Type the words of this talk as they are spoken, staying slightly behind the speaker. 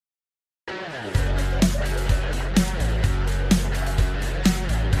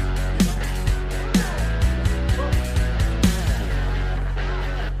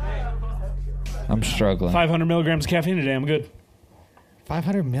I'm struggling. 500 milligrams of caffeine a day. I'm good.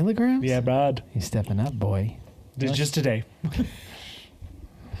 500 milligrams? Yeah, bud. He's stepping up, boy. Just today.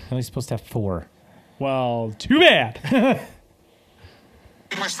 Only supposed to have 4. Well, too bad.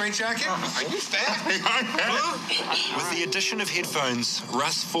 My straight jacket? I used that. With the addition of headphones,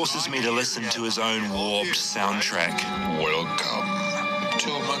 Russ forces me to listen to his own warped soundtrack. Welcome to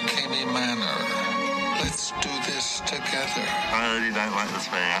McKamey Manor. Let's do this together. I already don't like this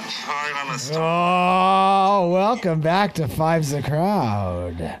very much. I'm gonna stop. Oh, welcome back to Five's a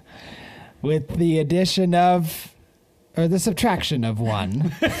Crowd. With the addition of, or the subtraction of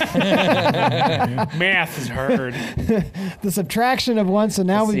 1. Math is hard. The subtraction of 1, so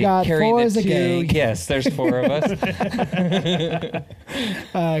now we've got 4 as a gang. Yes, there's 4 of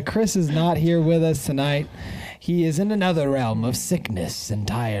us. Chris is not here with us tonight. He is in another realm of sickness and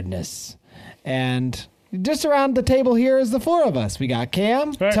tiredness. And just around the table here is the 4 of us. We got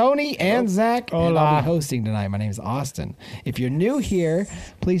Cam, Tony, and Zach. And I'll be hosting tonight. My name is Austin. If you're new here,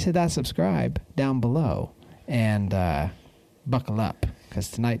 please hit that subscribe down below. And buckle up, because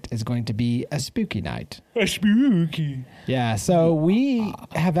tonight is going to be a spooky night. A spooky. Yeah, so we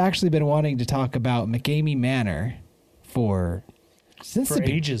have actually been wanting to talk about McKamey Manor since the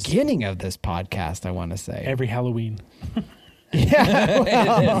ages. Beginning of this podcast, I want to say. Every Halloween. Yeah,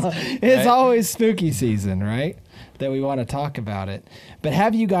 well, it's always spooky season, right? That we want to talk about it. But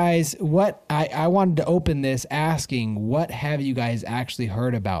have you guys, I wanted to open this asking, what have you guys actually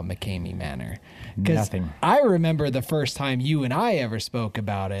heard about McKamey Manor? Nothing. I remember the first time you and I ever spoke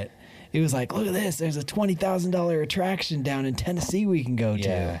about it. It was like, look at this. There's a $20,000 attraction down in Tennessee we can go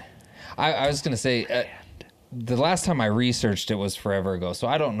to. I was going to say, the last time I researched it was forever ago, so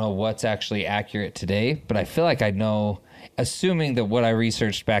I don't know what's actually accurate today, but I feel like I know, assuming that what I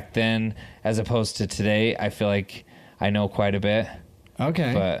researched back then as opposed to today, I feel like I know quite a bit.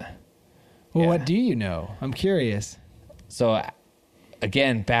 Okay. But well, what do you know? I'm curious. So,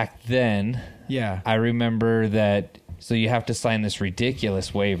 again, back then, I remember that, so you have to sign this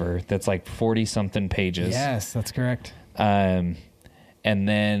ridiculous waiver that's like 40-something pages. Yes, that's correct. And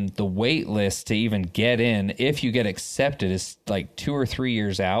then the wait list to even get in, if you get accepted, is like 2 or 3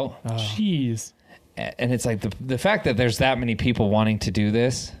 years out. Jeez. And it's like the fact that there's that many people wanting to do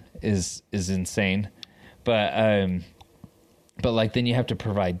this is insane. But like then you have to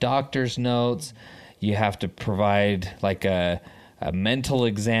provide doctor's notes. You have to provide like a mental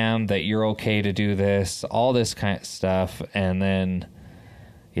exam that you're okay to do this, all this kind of stuff. And then,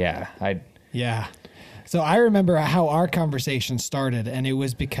 So I remember how our conversation started, and it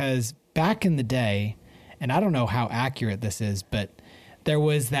was because back in the day, and I don't know how accurate this is, but there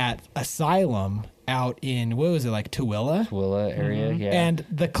was that asylum out in, what was it, like Tooele? Tooele area, yeah. And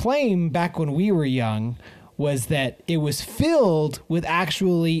the claim back when we were young was that it was filled with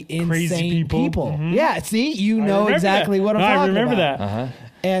actually insane Crazy people. Mm-hmm. Yeah, see, you know exactly what I'm talking about. I remember that. Uh-huh.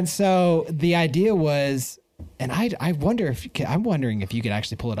 And so the idea was, and I'm wondering if you could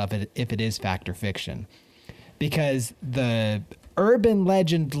actually pull it up if it is fact or fiction, because the urban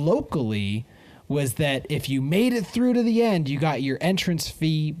legend locally was that if you made it through to the end, you got your entrance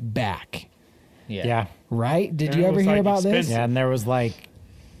fee back. Yeah. Right? Did you ever hear about this? Yeah, and there was like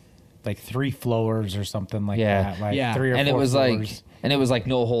 3 floors or something like that. Like 3 or 4 and it was floors. it was like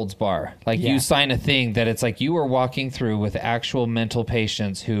no holds bar. Like you sign a thing that it's like you are walking through with actual mental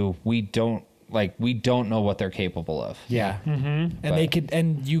patients who we don't know what they're capable of. Yeah. Mm-hmm.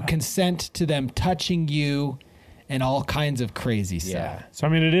 And you consent to them touching you and all kinds of crazy stuff. Yeah. So, I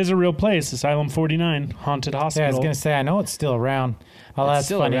mean, it is a real place. Asylum 49, haunted hospital. Yeah, I was going to say, I know it's still around. Oh, it's that's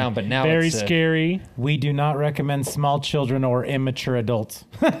still funny. around, but now very it's scary. We do not recommend small children or immature adults.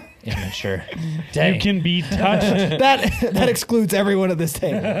 Immature. You can be touched. that excludes everyone at this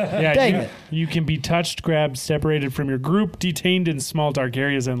table. Yeah, Dang it. You can be touched, grabbed, separated from your group, detained in small dark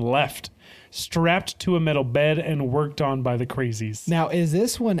areas, and left. Strapped to a metal bed and worked on by the crazies. Now, is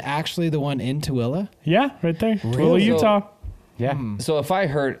this one actually the one in Tooele? Yeah, right there. Tooele, Utah. Yeah. So if I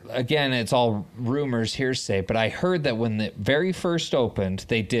heard, again, it's all rumors, hearsay, but I heard that when the very first opened,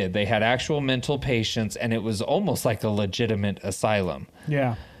 they had actual mental patients, and it was almost like a legitimate asylum.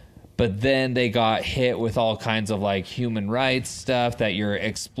 Yeah. But then they got hit with all kinds of like human rights stuff, that you're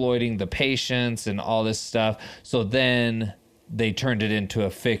exploiting the patients and all this stuff. So then they turned it into a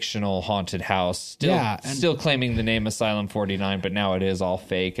fictional haunted house. Still claiming the name Asylum 49, but now it is all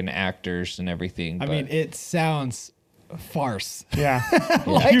fake and actors and everything. I mean, it sounds farce. Yeah.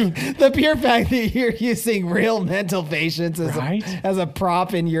 Like the pure fact that you're using real mental patients Right? as a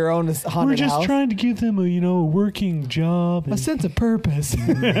prop in your own haunted We're just house. trying to give them a working job. A sense of purpose.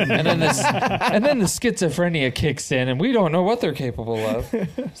 And then the schizophrenia kicks in, and we don't know what they're capable of.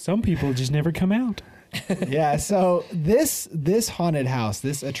 Some people just never come out. Yeah, so this haunted house,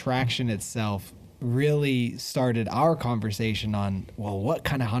 this attraction itself really started our conversation on, well, what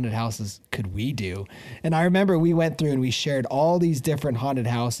kind of haunted houses could we do? And I remember we went through and we shared all these different haunted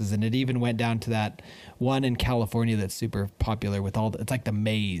houses, and it even went down to that one in California that's super popular with it's like the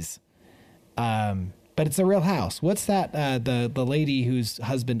maze. But it's a real house. What's that? The lady whose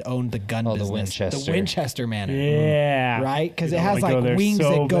husband owned the gun business. The Winchester. The Winchester Manor. Yeah. Right? Because You it don't has wanna go like there wings so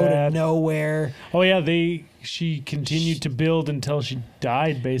that go bad. to nowhere. Oh yeah, she continued to build until she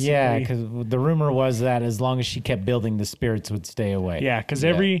died, basically. Yeah, because the rumor was that as long as she kept building, the spirits would stay away. Yeah, because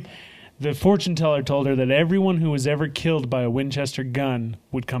the fortune teller told her that everyone who was ever killed by a Winchester gun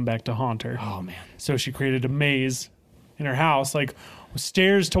would come back to haunt her. Oh, man. So she created a maze in her house, like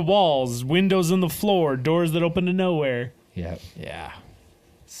stairs to walls, windows in the floor, doors that open to nowhere. Yeah. Yeah.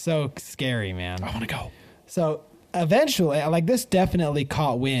 So scary, man. I want to go. So eventually, like this definitely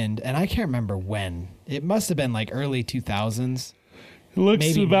caught wind, and I can't remember when. It must have been like early 2000s. It looks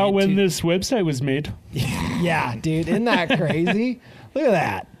Maybe about when mid- this website was made. Yeah, dude. Isn't that crazy? Look at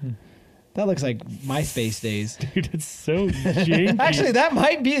that. That looks like MySpace days. Dude, it's so janky. Actually, that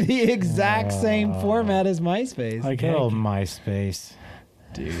might be the exact same format as MySpace. like, Good old heck, MySpace.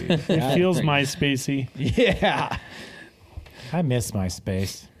 dude. it feels MySpacey. Yeah. I miss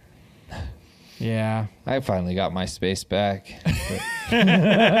MySpace. Yeah. I finally got my space back.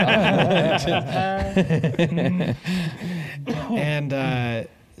 And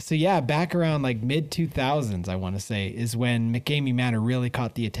so yeah, back around like mid 2000s, I want to say, is when McKamey Manor really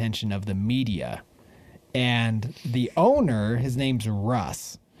caught the attention of the media. And the owner, his name's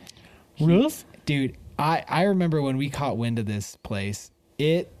Russ. Ruth? Dude, I remember when we caught wind of this place,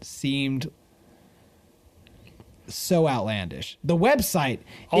 it seemed so outlandish. The website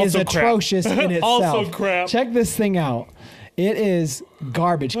is Also crap. atrocious in itself. Also crap. Check this thing out. It is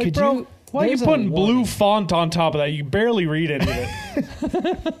garbage. Like, Could bro, you? why are you there's a putting blue warning. font on top of that? You barely read any of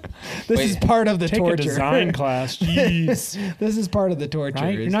it. This is part of the Take torture. a design class. Jeez. This is part of the torture.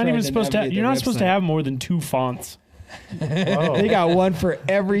 Right? is You're not trying even to supposed to. navigate You're their not supposed to website. have more than 2 fonts. They got one for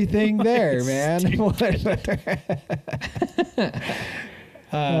everything there, man.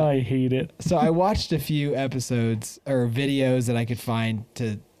 I hate it. So I watched a few episodes or videos that I could find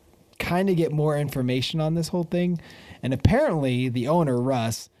to kind of get more information on this whole thing. And apparently the owner,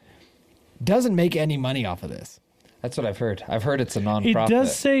 Russ, doesn't make any money off of this. That's what I've heard. I've heard it's a It nonprofit.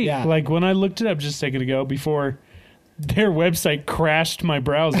 does say, Yeah. like when I looked it up just a second ago, before their website crashed my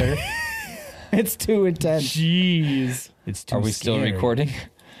browser. It's too intense. Jeez. It's too Are we still scary. recording?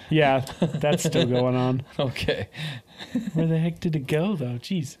 Yeah, that's still going on. Okay. Where the heck did it go, though?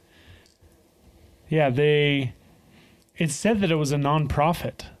 Jeez. Yeah, it said that it was a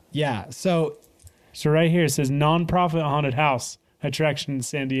nonprofit. Yeah. So So right here it says nonprofit haunted house attraction in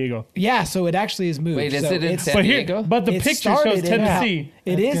San Diego. yeah, so it actually is moved. Wait, is So it in it's- San But here, Diego? but the it picture started shows in- Tennessee.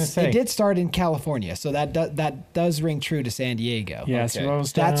 It I was gonna is. say. It did start in California, so that does ring true to San Diego. Yeah, Okay. so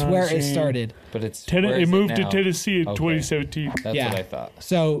That's where it started. But it's where It is moved to now? Tennessee in Okay. 2017. That's Yeah. what I thought.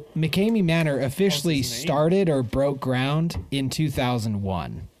 So McKamey Manor officially his name? started or broke ground in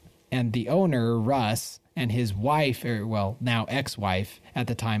 2001, and the owner Russ and his wife, or well, now ex-wife at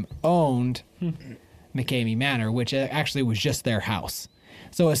the time, owned McKamey Manor, which actually was just their house.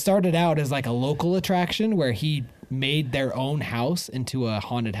 So it started out as like a local attraction where he made their own house into a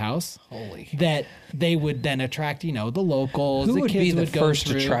haunted house. Holy. That they would then attract, the locals. Who the would kids be the would go first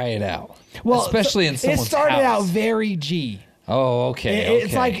through. to try it out? Well, especially in someone's It started out house. very G. Oh, okay.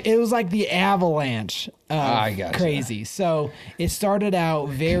 It's like it was like the avalanche of I gotcha. crazy. So it started out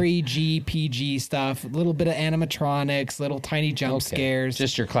very GPG stuff, a little bit of animatronics, little tiny jump scares.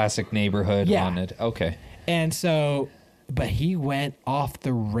 Just your classic neighborhood Yeah. haunted. Okay. And so, but he went off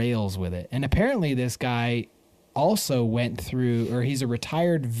the rails with it. And apparently this guy also went through, or he's a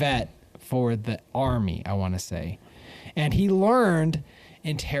retired vet for the Army, I want to say. And he learned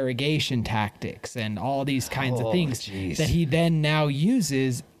interrogation tactics and all these kinds of things jeez. that he then now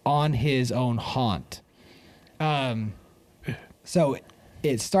uses on his own haunt. So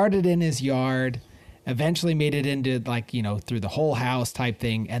it started in his yard, eventually made it into through the whole house type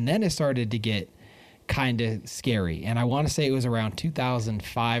thing. And then it started to get kind of scary. And I want to say it was around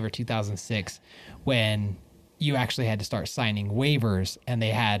 2005 or 2006 when you actually had to start signing waivers, and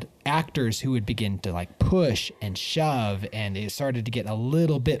they had actors who would begin to push and shove, and it started to get a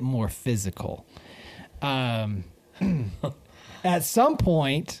little bit more physical. at some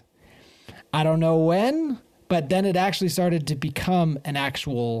point, I don't know when, but then it actually started to become an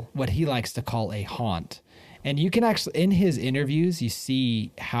actual, what he likes to call a haunt. And you can actually, in his interviews, you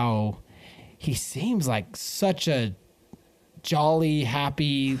see how he seems like such a jolly,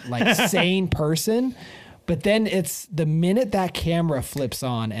 happy, like sane person. But then it's the minute that camera flips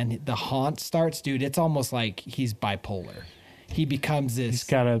on and the haunt starts, dude, it's almost like he's bipolar. He becomes this. He's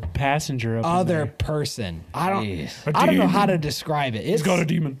got a passenger up other in there. person. I don't know how to describe it. He's got a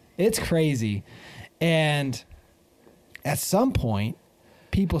demon. It's crazy. And at some point,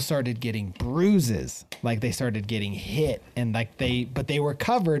 people started getting bruises. Like they started getting hit, and but they were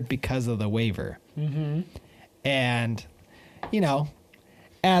covered because of the waiver. Mm-hmm. And,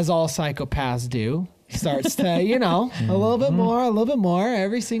 as all psychopaths do, starts to, a little bit more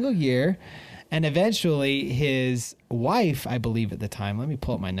every single year. And eventually his wife, I believe at the time, let me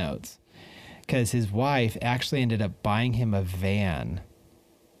pull up my notes, because his wife actually ended up buying him a van.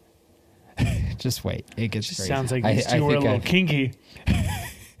 Just wait. It gets crazy. Sounds like these two were a little kinky.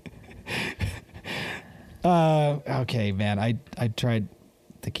 Okay, man. I tried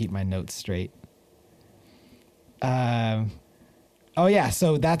to keep my notes straight. Oh, yeah.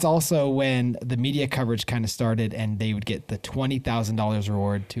 So that's also when the media coverage kind of started, and they would get the $20,000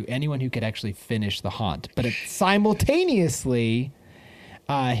 reward to anyone who could actually finish the haunt. But simultaneously,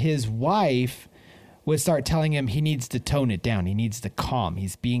 his wife would start telling him he needs to tone it down. He needs to calm.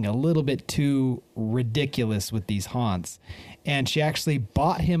 He's being a little bit too ridiculous with these haunts. And she actually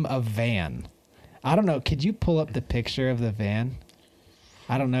bought him a van. I don't know. Could you pull up the picture of the van?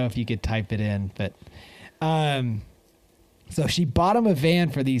 I don't know if you could type it in, but... So she bought him a van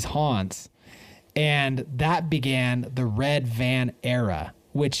for these haunts, and that began the red van era,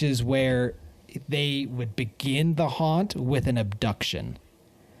 which is where they would begin the haunt with an abduction.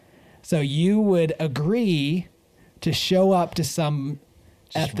 So you would agree to show up to some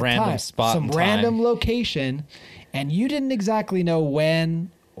just random spot, some random location, and you didn't exactly know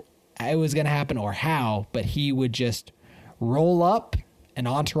when it was going to happen or how, but he would just roll up, an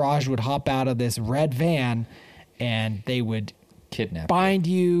entourage would hop out of this red van, and they would bind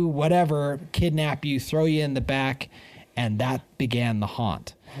you, whatever, kidnap you, throw you in the back, and that began the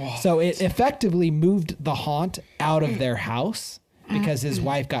haunt. What? So it effectively moved the haunt out of their house because his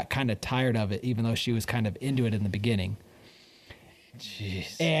wife got kind of tired of it, even though she was kind of into it in the beginning.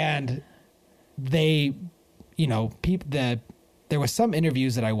 Jeez. And they, there was some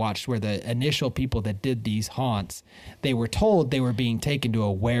interviews that I watched where the initial people that did these haunts, they were told they were being taken to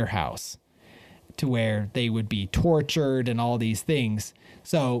a warehouse to where they would be tortured and all these things.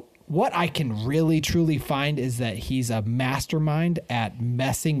 So what I can really truly find is that he's a mastermind at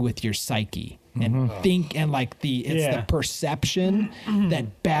messing with your psyche and the perception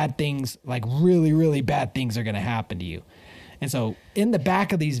that bad things, like really, really bad things are going to happen to you. And so in the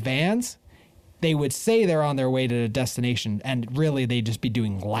back of these vans, they would say they're on their way to the destination, and really they'd just be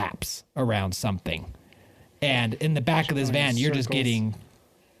doing laps around something. And in the back of this van, you're just getting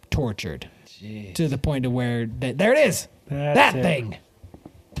tortured. Jeez. To the point of where there it is. That thing.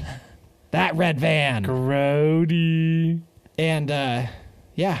 That red van. Grody. And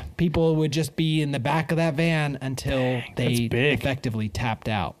people would just be in the back of that van until they effectively tapped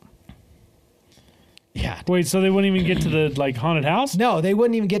out. Yeah. Wait, so they wouldn't even get to the haunted house? No, they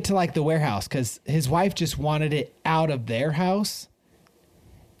wouldn't even get to the warehouse because his wife just wanted it out of their house.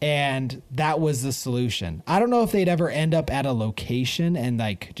 And that was the solution. I don't know if they'd ever end up at a location and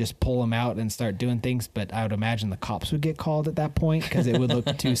just pull them out and start doing things, but I would imagine the cops would get called at that point because it would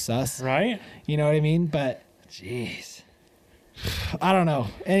look too sus. Right? You know what I mean? But jeez, I don't know.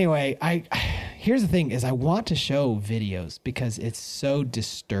 Anyway, here's the thing is I want to show videos because it's so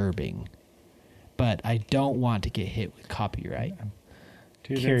disturbing, but I don't want to get hit with copyright.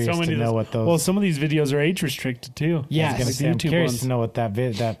 Dude, curious to know what those. Well, some of these videos are age restricted too. Yes, I'm curious to know what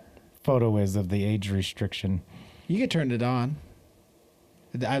that photo is of the age restriction. You could turn it on.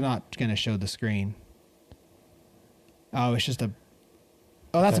 I'm not going to show the screen. Oh, it's just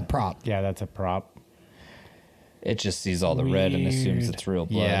that's a prop. Yeah, that's a prop. It just sees all the red and assumes it's real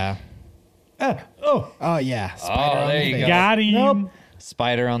blood. Yeah. Oh yeah. Spider on there you face. go. Got him. Nope.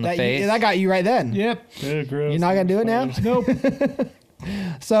 Spider on the face. That got you right then. Yep. You're not going to do it now? Nope.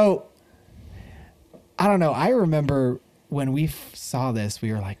 So, I don't know. I remember when we saw this,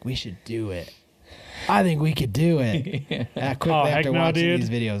 we were like, we should do it. I think we could do it. Quickly after watching these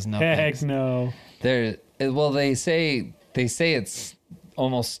videos, no. Heck no. They say it's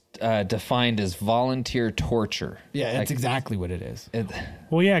almost defined as volunteer torture. Yeah, that's exactly what it is.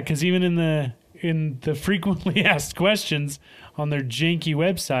 Well, yeah, because even in the frequently asked questions on their janky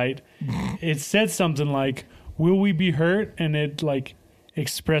website, it said something like, will we be hurt? And it like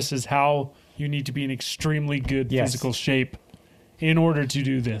expresses how you need to be in extremely good physical shape in order to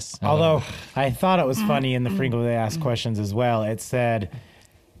do this. Although I thought it was funny in the frequently asked questions as well. It said,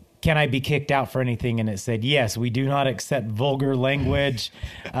 can I be kicked out for anything? And it said, yes, we do not accept vulgar language,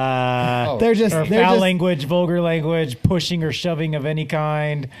 foul language, vulgar language, pushing or shoving of any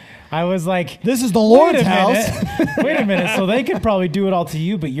kind. I was like, this is the Lord's house. Wait a minute. So they could probably do it all to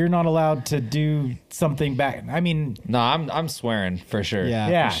you, but you're not allowed to do something back. I mean, no, I'm swearing for sure.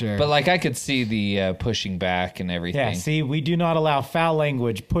 Yeah. For sure. But like I could see the pushing back and everything. Yeah, see, we do not allow foul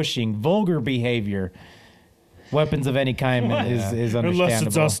language, pushing, vulgar behavior, weapons of any kind is understandable. Unless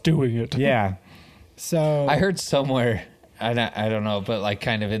it's us doing it. Yeah. So I heard somewhere, I don't know, but like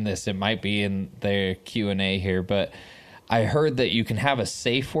kind of in this, it might be in their Q&A here, but I heard that you can have a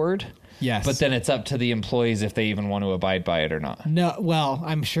safe word. Yes. But then it's up to the employees if they even want to abide by it or not. No, well,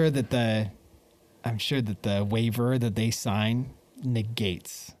 I'm sure that the waiver that they sign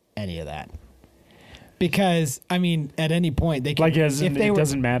negates any of that. Because I mean, at any point they can, like as if it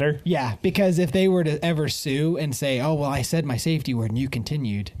doesn't matter. Yeah, because if they were to ever sue and say, "Oh, well, I said my safety word and you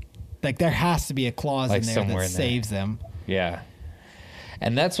continued," like there has to be a clause like in there that saves them. Yeah.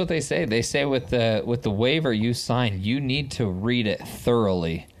 And that's what they say. They say with the waiver you sign, you need to read it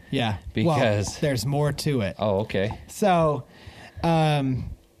thoroughly. Yeah, because there's more to it. Oh, okay. So,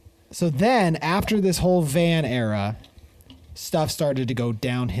 so then after this whole van era, stuff started to go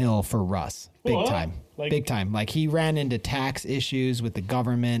downhill for Russ, big time. Like he ran into tax issues with the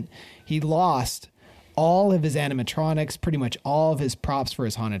government. He lost all of his animatronics, pretty much all of his props for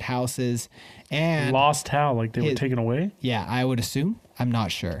his haunted houses, and lost how? Like they were taken away? Yeah, I would assume. I'm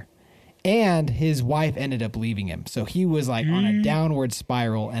not sure. And his wife ended up leaving him. So he was like on a downward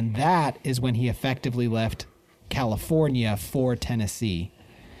spiral. And that is when he effectively left California for Tennessee.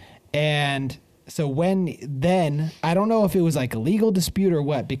 And so I don't know if it was like a legal dispute or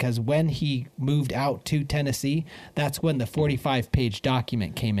what, because when he moved out to Tennessee, that's when the 45-page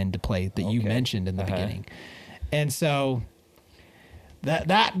document came into play that you mentioned in the beginning. And so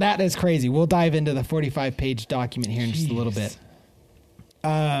that is crazy. We'll dive into the 45-page document here in just a little bit.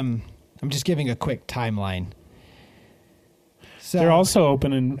 I'm just giving a quick timeline. So they're also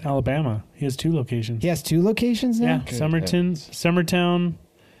open in Alabama. He has 2 locations. He has 2 locations now? Yeah, Summertown,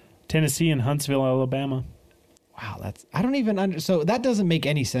 Tennessee, and Huntsville, Alabama. Wow, I don't even so that doesn't make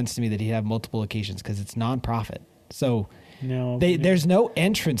any sense to me that he'd have multiple locations because it's nonprofit. So there's no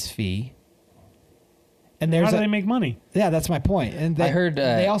entrance fee. And how do they make money? Yeah, that's my point. And I heard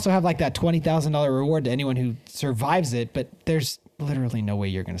they also have like that $20,000 reward to anyone who survives it, but there's literally no way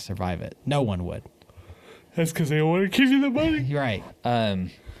you're going to survive it. No one would. That's because they don't want to give you the money. You're right.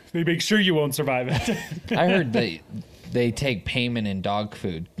 They make sure you won't survive it. I heard they take payment in dog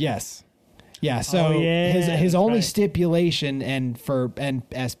food. Yes. Yeah. So his only stipulation and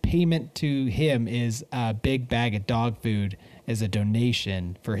as payment to him is a big bag of dog food as a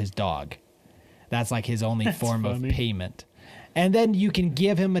donation for his dog. That's like his only form of payment. And then you can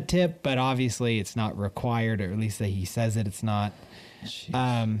give him a tip, but obviously it's not required, or at least that he says it's not.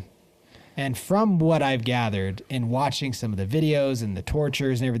 And from what I've gathered in watching some of the videos and the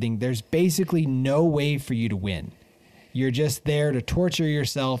tortures and everything, there's basically no way for you to win. You're just there to torture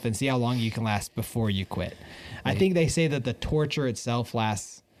yourself and see how long you can last before you quit. I think they say that the torture itself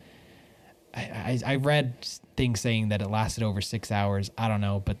lasts. I read things saying that it lasted over 6 hours. I don't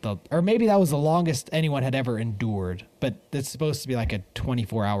know, or maybe that was the longest anyone had ever endured. But it's supposed to be like a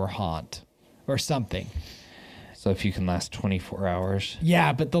 24-hour haunt or something. So if you can last 24 hours.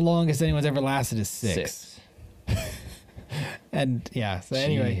 Yeah, but the longest anyone's ever lasted is 6. And yeah, so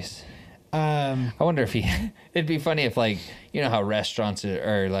anyway. I wonder if it'd be funny if, like, you know how restaurants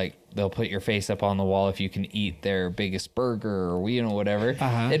are like, they'll put your face up on the wall if you can eat their biggest burger or, you know, whatever.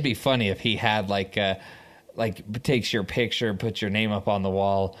 It'd be funny if he had like takes your picture, puts your name up on the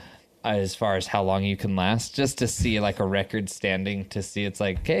wall as far as how long you can last, just to see like a record standing, to see it's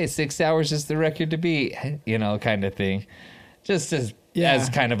like, okay, 6 hours is the record to beat, you know, kind of thing. Just as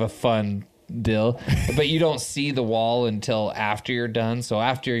kind of a fun deal. But you don't see the wall until after you're done. So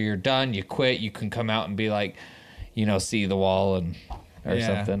after you're done, you quit, you can come out and be like, you know, see the wall or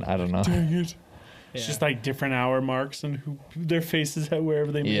something. I don't know. Dang it. It's just like different hour marks and their faces at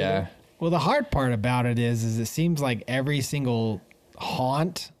wherever they move. Yeah. Well, the hard part about it is it seems like every single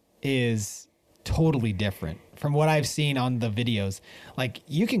haunt is totally different from what I've seen on the videos. Like,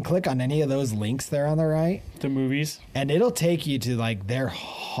 you can click on any of those links there on the right, the movies, and it'll take you to like their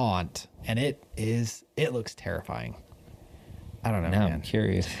haunt, and it looks terrifying. I don't know, now man. I'm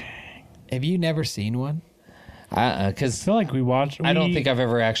curious. Have you never seen one? Because I feel like I don't think I've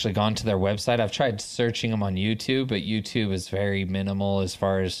ever actually gone to their website. I've tried searching them on YouTube, but YouTube is very minimal as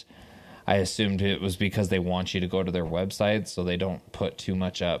far as I assumed it was because they want you to go to their website, so they don't put too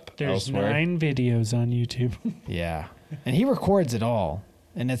much up There's elsewhere. 9 videos on YouTube. Yeah. And he records it all.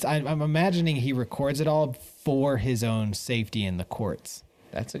 And I'm imagining he records it all for his own safety in the courts.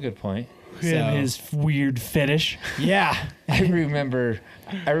 That's a good point. And his weird fetish. Yeah. I remember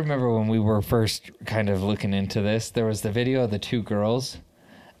when we were first kind of looking into this, there was the video of the 2 girls.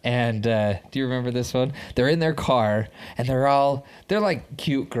 And do you remember this one? They're in their car and they're like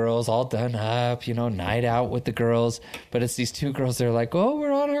cute girls all done up, night out with the girls. But it's these 2 girls. They're like, oh,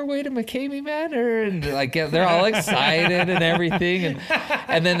 we're on our way to McKamey Manor. And like, they're all excited and everything.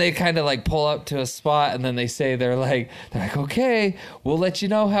 And then they kind of like pull up to a spot and then they say, they're like, okay, we'll let you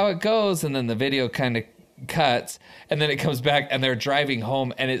know how it goes. And then the video kind of cuts and then it comes back and they're driving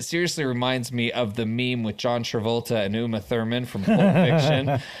home, and it seriously reminds me of the meme with John Travolta and Uma Thurman from Pulp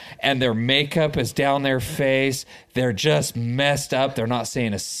Fiction. And their makeup is down their face, they're just messed up, they're not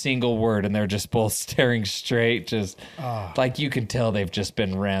saying a single word, and they're just both staring straight, just like you can tell they've just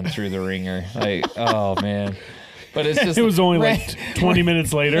been ran through the ringer. Like, oh man. But it's just, it was only like 20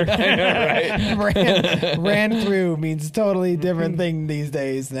 minutes later. I know, right? ran through means totally different thing these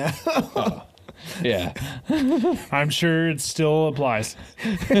days now. Yeah. I'm sure it still applies.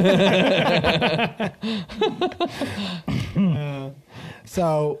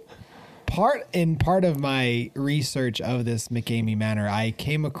 So part of my research of this McKamey Manor, I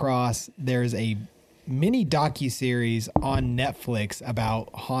came across there's a mini docuseries on Netflix about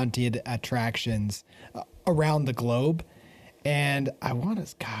haunted attractions around the globe. And I want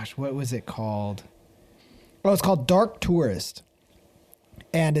to, what was it called? Oh, it's called Dark Tourist.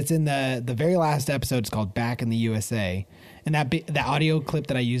 And it's in the very last episode. It's called Back in the USA. And the audio clip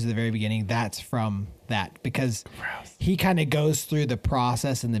that I used at the very beginning, that's from that. Because he kind of goes through the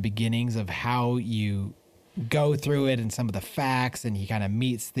process and the beginnings of how you go through it and some of the facts. And he kind of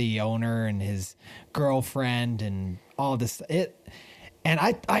meets the owner and his girlfriend and all of this. And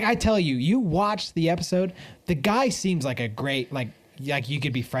I tell you, you watch the episode, the guy seems like a great, like you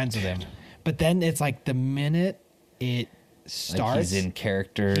could be friends with him. But then it's like the minute it starts, like he's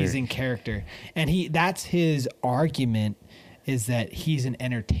in character. And that's his argument, is that he's an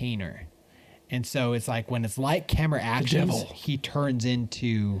entertainer. And so it's like when it's light camera actions, he turns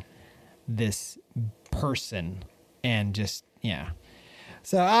into this person and just, yeah.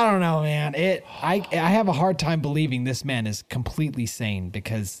 So I don't know, man. I have a hard time believing this man is completely sane,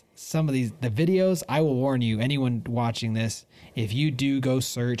 because some of the videos, I will warn you, anyone watching this, if you do go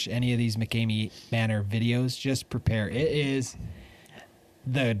search any of these McKamey Manor videos, just prepare. It is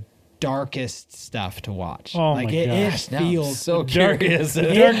the darkest stuff to watch. Oh my gosh. It feels so curious.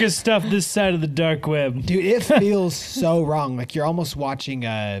 The darkest stuff this side of the dark web. Dude, it feels so wrong. Like you're almost watching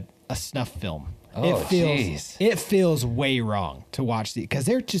a snuff film. Oh, it feels way wrong to watch because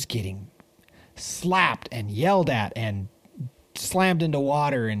they're just getting slapped and yelled at and slammed into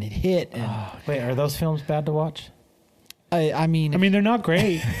water and hit. And Wait, are those films bad to watch? I mean, they're not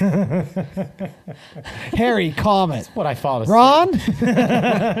great. Harry, comment. What I thought. Ron,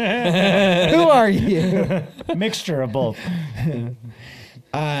 who are you? Mixture of both.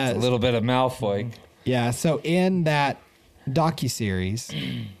 A little bit of Malfoy. Yeah. So in that docuseries,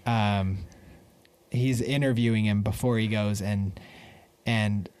 he's interviewing him before he goes, and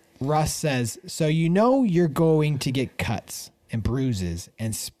Russ says, so you're going to get cuts and bruises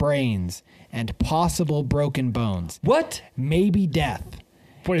and sprains and possible broken bones. What? Maybe death.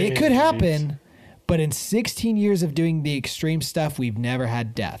 It could happen, but in 16 years of doing the extreme stuff, we've never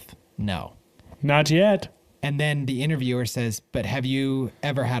had death. No. Not yet. And then the interviewer says, but have you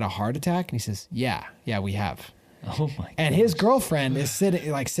ever had a heart attack? And he says, yeah, we have. Oh my God. And his girlfriend is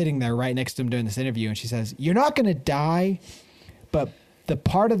sitting there right next to him during this interview, and she says, you're not going to die, but the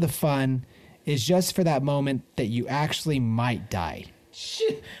part of the fun is just for that moment that you actually might die.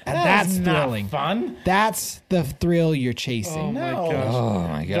 Shit, and that's not thrilling. Fun. That's the thrill you're chasing. Oh my gosh. Oh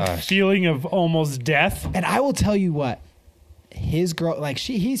my The gosh. feeling of almost death. And I will tell you what, his girl,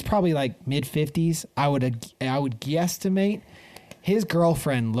 he's probably like mid-50s. I would guesstimate. His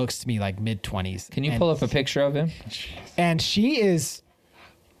girlfriend looks to me like mid-20s. Can you pull up a picture of him? And she is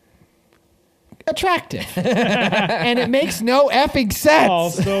attractive. And it makes no effing sense.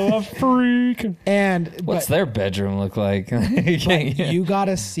 Also a freak. And What's their bedroom look like? you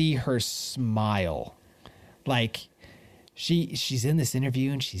gotta see her smile. Like she's in this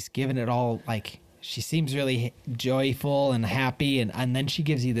interview and she's giving it all, like she seems really joyful and happy, and then she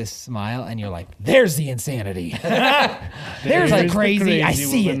gives you this smile, and you're like, there's the insanity. There's the crazy. I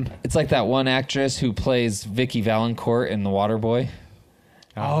see it. It's like that one actress who plays Vicky Valancourt in The Waterboy.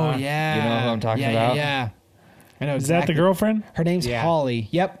 Oh, yeah. You know who I'm talking about? Yeah. I know Is exactly. that the girlfriend? Her name's Holly.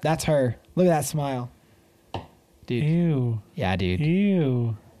 Yep, that's her. Look at that smile. Dude. Ew. Yeah, dude.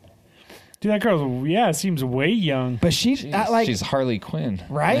 Ew. Dude, that girl, seems way young. But she's like... She's Harley Quinn.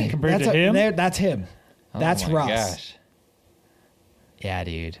 Right? Compared to him? That's him. That's Oh my Russ. Gosh. Yeah,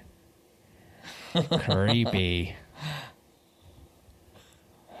 dude. Creepy.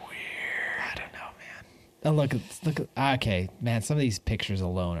 Weird. I don't know, man. Oh, look. Okay, man. Some of these pictures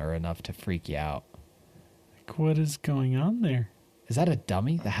alone are enough to freak you out. Like, what is going on there? Is that a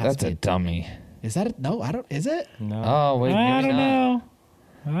dummy? That's a dummy. Is that no? I don't. Is it? No. Oh wait, I maybe don't not. know.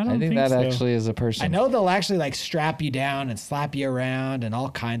 I don't think that so. actually is a person. I know they'll actually like strap you down and slap you around and all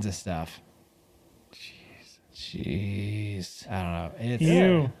kinds of stuff. Jeez. I don't know. It's,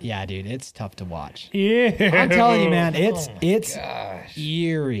 Ew. Yeah, dude. It's tough to watch. Yeah. I'm telling you, man. It's Gosh.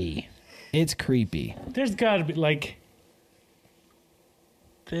 eerie. It's creepy. There's got to be like,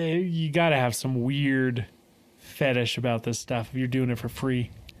 you got to have some weird fetish about this stuff if you're doing it for free.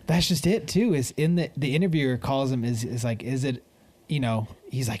 That's just it too. Is in the interviewer calls him is like, is it,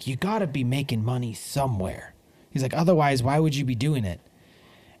 he's like, you got to be making money somewhere. He's like, otherwise, why would you be doing it?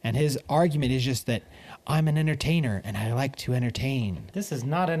 And his argument is just that I'm an entertainer and I like to entertain. This is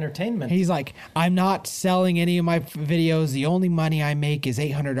not entertainment. He's like, I'm not selling any of my videos. The only money I make is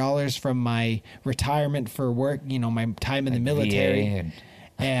 $800 from my retirement for work, my time in the military.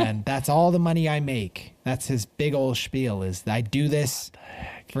 And that's all the money I make. That's his big old spiel is I do this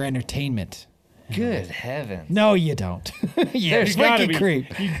for entertainment. Good heavens. No, you don't. You gotta be,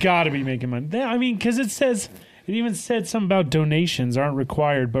 creep. you gotta be making money. I mean, because it even said something about donations aren't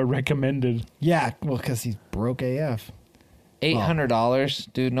required but recommended. Yeah, well, because he's broke AF.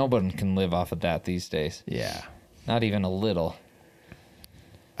 $800, dude. Nobody can live off of that these days. Yeah. Not even a little.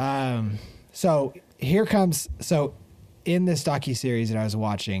 So here comes. So in this docuseries that I was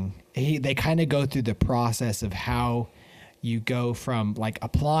watching, they kind of go through the process of how you go from like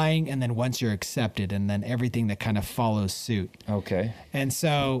applying and then once you're accepted and then everything that kind of follows suit. Okay. And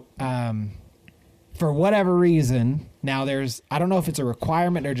so, for whatever reason, now I don't know if it's a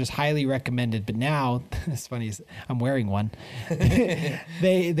requirement or just highly recommended, but now, it's funny, I'm wearing one.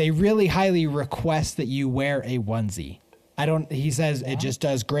 They really highly request that you wear a onesie. He says it just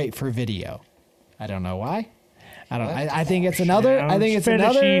does great for video. I don't know why. I think it's another,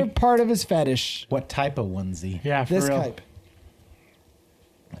 another part of his fetish. What type of onesie? Yeah, for This real. type.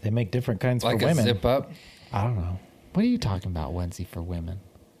 They make different kinds Like for a women. zip up. I don't know. What are you talking about, onesie for women?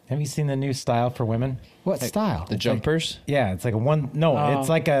 Have you seen the new style for women? What style? The jumpers. Yeah, it's like it's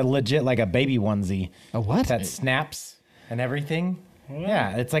like a legit, like a baby onesie. A what? That snaps and everything.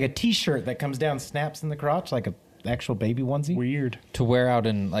 Yeah, it's like a t-shirt that comes down, snaps in the crotch, like a actual baby onesie. Weird. To wear out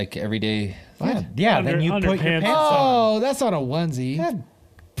in like everyday. Yeah, then you put your underpants. pants on. Oh, that's not a onesie.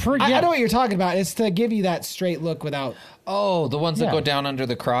 I know what you're talking about. It's to give you that straight look without. Oh, the ones that go down under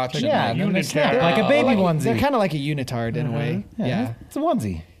the crotch. Yeah, and then they unitard. snap like a baby onesie. They're kind of like a unitard in a way. Yeah. It's a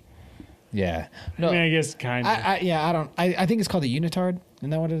onesie. yeah. I No. mean, I guess kind of. I think it's called a unitard.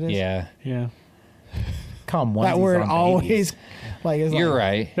 Isn't that what it is? Yeah. Yeah. Call 'em onesies That word on always babies. is You're like,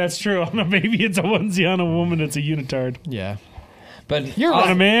 right. That's true. On a baby, it's a onesie. On a woman, it's a unitard. Yeah. But You're On a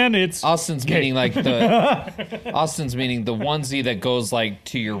right. man, it's Austin's meaning like the onesie that goes like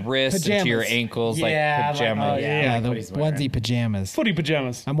to your wrists and to your Pajamas. ankles, Yeah, like pajama. Yeah, like the what he's wearing. onesie pajamas. footy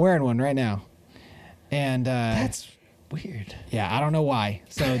pajamas. I'm wearing one right now. And That's weird. yeah, I don't know why.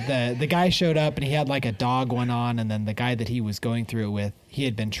 So the guy showed up and he had like a dog one on, and then the guy that he was going through it with, he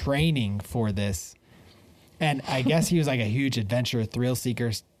had been training for this. And I guess he was like a huge adventure thrill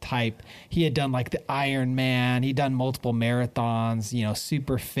seeker type. He had done like the Iron Man. He'd done multiple marathons,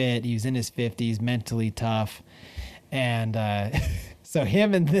 super fit. He was in his 50s, mentally tough. And so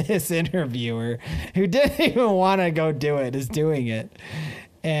him and this interviewer, who didn't even want to go do it, is doing it.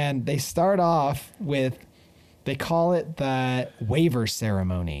 And they start off with, they call it the waiver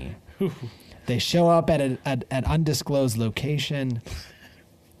ceremony. They show up at an undisclosed location,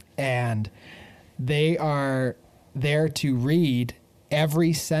 and they are there to read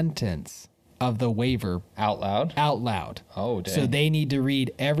every sentence of the waiver Out loud. out loud. Oh, dang. So they need to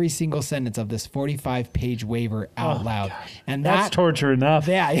read every single sentence of this 45-page waiver out loud. And That's torture enough.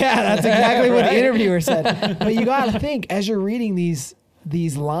 yeah, that's exactly what the interviewer said. But you got to think, as you're reading these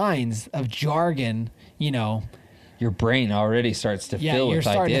lines of jargon, Your brain already starts to fill you're with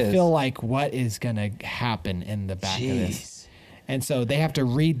starting ideas. to feel like what is going to happen in the back of this. And so they have to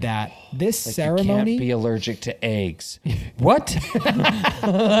read that. This Like, ceremony. you can't be allergic to eggs. What?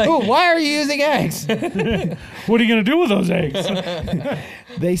 Ooh, why are you using eggs? What are you going to do with those eggs?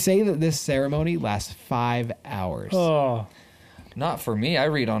 They say that this ceremony lasts 5 hours. Oh, Not for me. I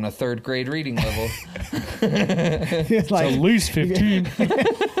read on a 3rd grade reading level. It's at least 15.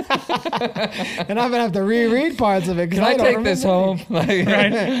 and I'm gonna have to reread parts of it. Can I take this home? Like,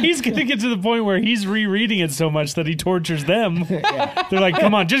 Right? He's going to get to the point where he's rereading it so much that he tortures them. They're like,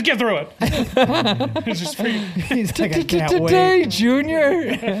 come on, just get through it. It's just He's like, I can't Today, wait. Junior.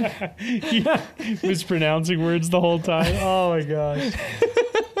 yeah, mispronouncing words the whole time. Oh my gosh.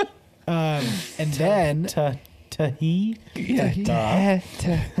 And then Tahi?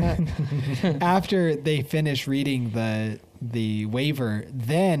 after they finish reading the waiver,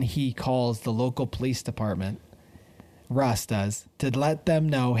 then he calls the local police department. Russ does, to let them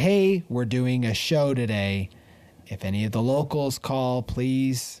know, hey, we're doing a show today. If any of the locals call,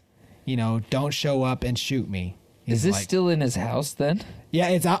 please, don't show up and shoot me. Is this still in his house then? Yeah,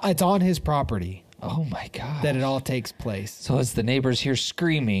 it's on his property Oh my God. that it all takes place. So as the neighbors hear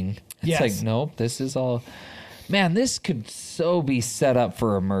screaming, it's Yes. like, nope, this is all. Man, this could so be set up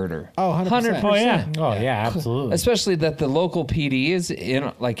for a murder. Oh, 100%. Oh, yeah. Oh, yeah, absolutely. Especially that the local PD is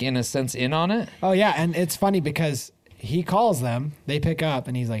in a sense in on it. Oh yeah, and it's funny because he calls them, they pick up,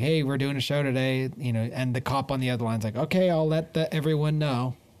 and he's like, "Hey, we're doing a show today," and the cop on the other line's like, "Okay, I'll let everyone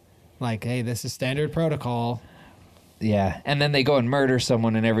know, like, hey, this is standard protocol." Yeah, and then they go and murder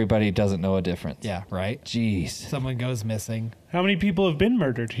someone, and everybody doesn't know a difference. Yeah, right. Jeez. Someone goes missing. How many people have been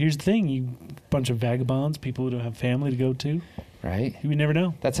murdered? Here's the thing, you bunch of vagabonds, people who don't have family to go to. Right? You would never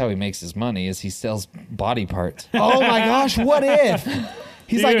know. That's how he makes his money, is he sells body parts. Oh my gosh, what if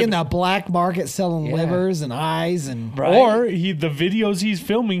he's like Dude. in the black market selling Yeah. livers and eyes and Right. Or the videos he's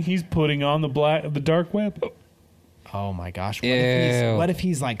filming, he's putting on the dark web. oh my gosh, Ew. what if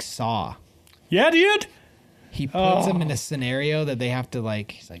he's like Saw? Yeah, dude. He puts him in a scenario that they have to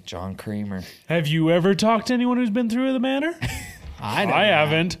like. He's like John Kramer. Have you ever talked to anyone who's been through the Manor? I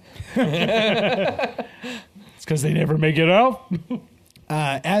haven't. It's because they never make it out.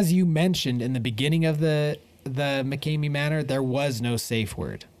 As you mentioned in the beginning of the McKamey Manor, there was no safe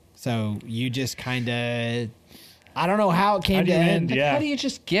word. So you just kind of, I don't know how it came How do to you end. end? Yeah. How do you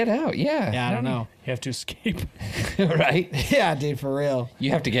just get out? Yeah. Yeah, I don't know. You have to escape. Right? Yeah, dude, for real.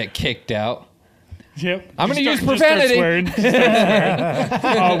 You have to get kicked out. Yep. I'm gonna Just use start- profanity. just start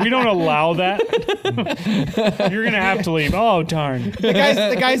swearing. Oh, we don't allow that. You're gonna have to leave. Oh, darn.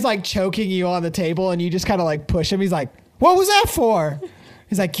 The guy's like choking you on the table, and you just kind of like push him. He's like, "What was that for?"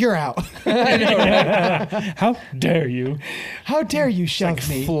 He's like, "You're out." How dare you? How dare you shove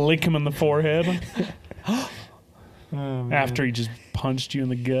me? Flick him in the forehead. After he just punched you in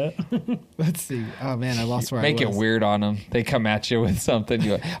the gut. Let's see. Oh man, I lost where Make I it was. weird on them. They come at you with something.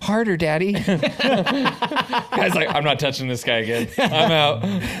 You're like, harder, daddy. Guy's like, I'm not touching this guy again. I'm out.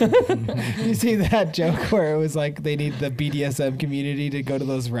 You see that joke where it was like they need the BDSM community to go to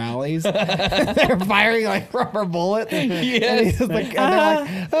those rallies? They're firing like rubber bullets. And he's like,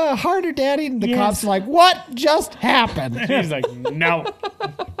 and they're like, harder, daddy. And the Yes. cops are like, what just happened? He's like, no.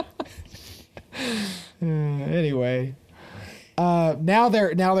 Anyway, now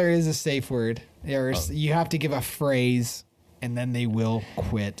there is a safe word. You have to give a phrase, and then they will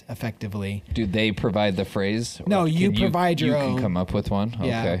quit effectively. Do they provide the phrase? Or No, you can provide your You own. can come up with one?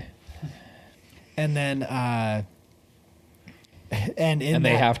 Yeah. Okay. And then, and in And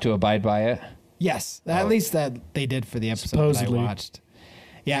they that- have to abide by it? Yes, at least that they did for the episode Supposedly. that I watched.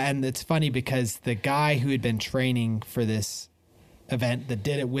 Yeah, and it's funny because the guy who had been training for this event that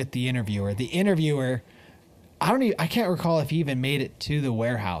did it with the interviewer, I can't recall if he even made it to the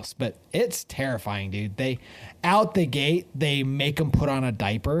warehouse, but it's terrifying, dude. They out the gate, they make him put on a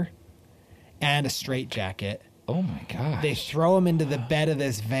diaper and a straitjacket. Oh my gosh. They throw him into the bed of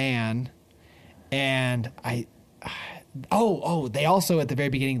this van, and they also at the very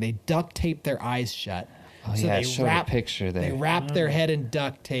beginning they duct tape their eyes shut. Oh, yeah, it showed a picture there. They wrap their head in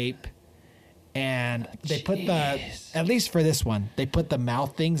duct tape, and they put at least for this one, they put the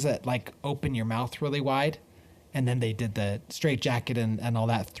mouth things that like open your mouth really wide, and then they did the straitjacket and all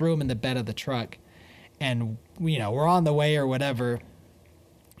that, threw them in the bed of the truck, and we're on the way or whatever.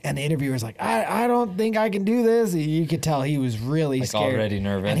 And the interviewer's like, I don't think I can do this. You could tell he was really Like scared. already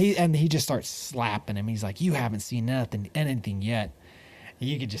nervous. And he just starts slapping him. He's like, you haven't seen anything yet. And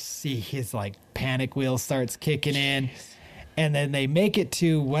you could just see his like panic wheel starts kicking in. And then they make it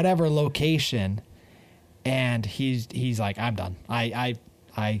to whatever location. And he's like, I'm done. I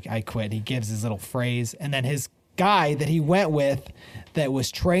quit. He gives his little phrase. And then his guy that he went with that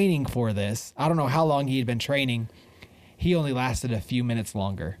was training for this, I don't know how long he had been training, He only lasted a few minutes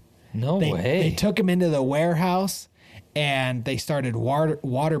longer. No way. They took him into the warehouse and they started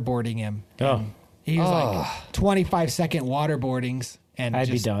waterboarding him. Oh. He was like 25-second waterboardings. And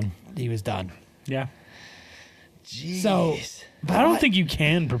I'd be done. He was done. Yeah. Jeez. So, But I don't think you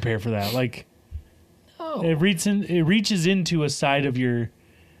can prepare for that. Like, it reaches into a side of your,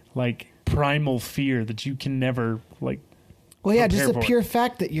 like, primal fear that you can never, like, well, yeah, just the prepare for pure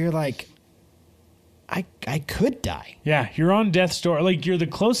fact that you're like, I could die. Yeah, you're on death's door. Like, you're the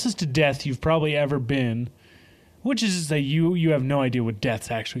closest to death you've probably ever been, which is to say you have no idea what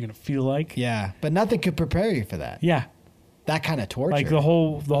death's actually going to feel like. Yeah, but nothing could prepare you for that. Yeah. That kind of torture. Like the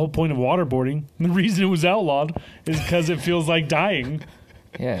whole point of waterboarding, the reason it was outlawed is because it feels like dying.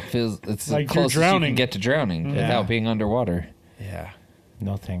 Yeah, it's like the you're closest drowning. you can get to drowning without being underwater. Yeah.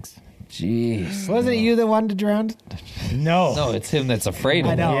 No thanks. Jeez. Wasn't it you that wanted to drown? No. No, it's him that's afraid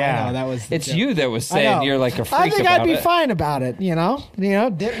of I know. it. Yeah. I know. That was. the It's joke. you that was I saying know. you're like a freak I think about I'd be it. fine about it. You know,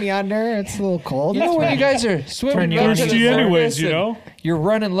 dip me under. It's a little cold. You know It's when fine. you guys are swimming you back to the thirsty anyways, surface you and know? you're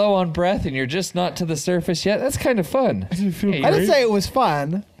running low on breath and you're just not to the surface yet. That's kind of fun. Does it feel Hey, I didn't say it was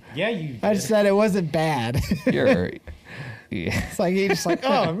fun. Yeah, you. I just said it wasn't bad. You're. Yeah. It's like you're just like,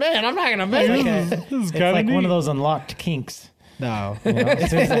 oh man, I'm not gonna make it. This is It's kind of like neat. one of those unlocked kinks. No, You know? As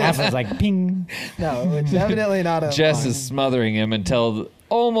soon as it happens, like ping. no, it's definitely not a. Jess is smothering him until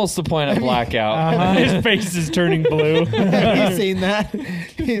almost the point of blackout. His face is turning blue. Have you seen that?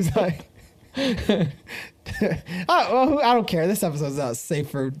 He's like, oh, well, I don't care. This episode's not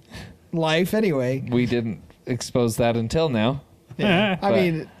safe for life anyway. We didn't expose that until now. Yeah. I But-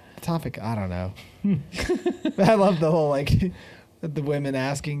 mean, topic. I don't know. I love the whole like the women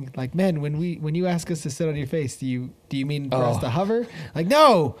asking like, men, when you ask us to sit on your face, do you mean for us to hover? Like,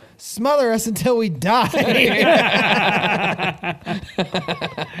 no, smother us until we die.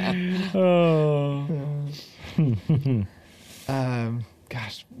 Oh.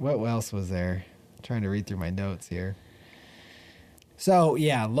 Gosh, what else was there? I'm trying to read through my notes here. So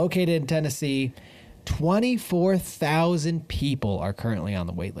yeah, located in Tennessee, 24,000 people are currently on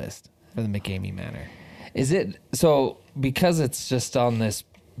the wait list for the McKamey Manor. Is it so because it's just on this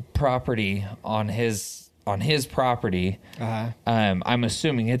property on his property? I'm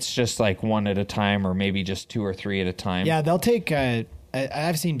assuming it's just like one at a time, or maybe just two or three at a time. Yeah, they'll take.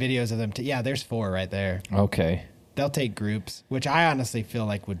 I've seen videos of them. Yeah, there's 4 right there. Okay. They'll take groups, which I honestly feel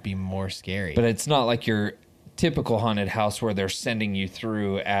like would be more scary. But it's not like your typical haunted house where they're sending you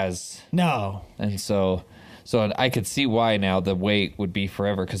through as no, and so I could see why now the wait would be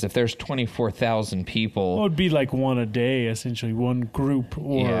forever, because if there's 24,000 people, It would be like one a day, essentially, one group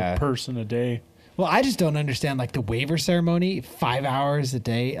or Yeah. person a day. well, I just don't understand like the waiver ceremony, 5 hours a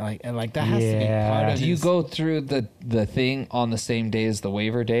day, like that has to be Yeah. part of. do you his- go through the thing on the same day as the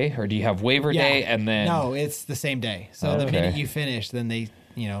waiver day, or do you have waiver day and then No, it's the same day. So the Okay. minute you finish, then they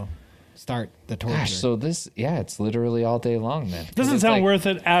start the torture. Gosh, so it's literally all day long then. 'Cause Doesn't it's sound like, worth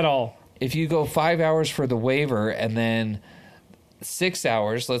it at all. if you go 5 hours for the waiver and then 6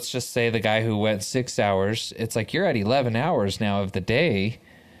 hours, let's just say the guy who went 6 hours, it's like you're at 11 hours now of the day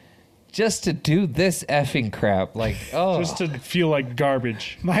just to do this effing crap. Like, Just to feel like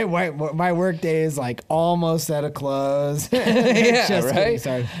garbage. My work day is like almost at a close. Yeah, Just getting right?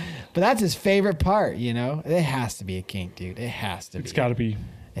 started. But that's his favorite part, you know? It has to be a kink, dude. It has to be. It's got to be.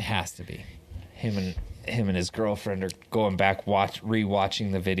 It has to be. him and his girlfriend are going back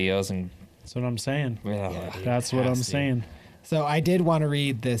rewatching the videos and That's what I'm saying. yeah, That's what I'm has to. saying. So I did want to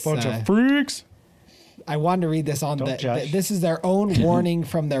read this. Bunch of freaks. I wanted to read this on Don't judge. this is their own warning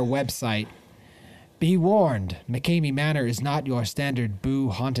from their website. Be warned, McKamey Manor is not your standard boo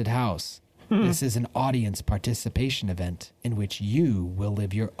haunted house. This is an audience participation event in which you will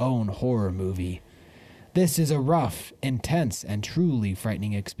live your own horror movie. This is a rough, intense, and truly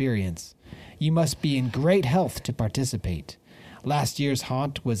frightening experience. You must be in great health to participate. Last year's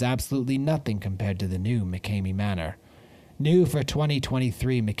haunt was absolutely nothing compared to the new McKamey Manor. New for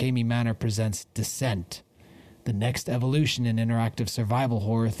 2023, McKamey Manor presents Descent, the next evolution in interactive survival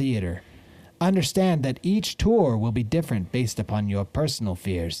horror theater. Understand that each tour will be different based upon your personal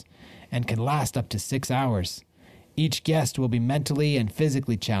fears and can last up to 6 hours. Each guest will be mentally and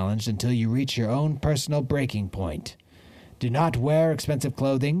physically challenged until you reach your own personal breaking point. Do not wear expensive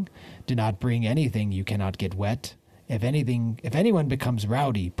clothing. Do not bring anything you cannot get wet. If anyone becomes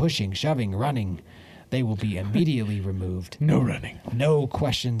rowdy, pushing, shoving, running, they will be immediately removed. No running. No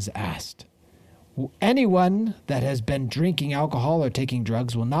questions asked. Anyone that has been drinking alcohol or taking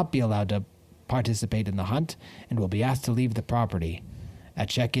drugs will not be allowed to participate in the hunt and will be asked to leave the property. At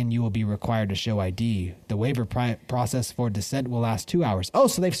check-in, you will be required to show ID. The waiver process for Descent will last 2 hours. Oh,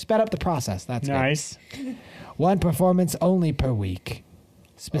 so they've sped up the process. That's good. Nice. One performance only per week.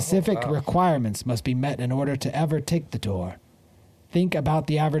 Specific requirements must be met in order to ever take the tour. Think about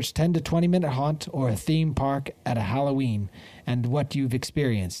the average 10 to 20 minute haunt or a theme park at a Halloween and what you've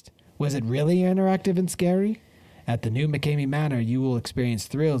experienced. Was it really interactive and scary? At the new McKamey Manor, you will experience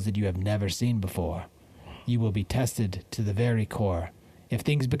thrills that you have never seen before. You will be tested to the very core. If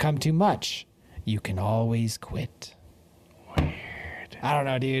things become too much, you can always quit. Weird. I don't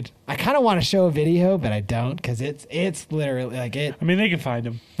know, dude. I kind of want to show a video, but I don't because it's literally like it. I mean, they can find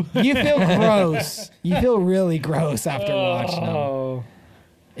him. You feel gross. You feel really gross after watching them.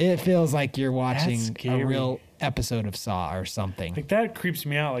 It feels like you're watching a real episode of Saw or something. Like that creeps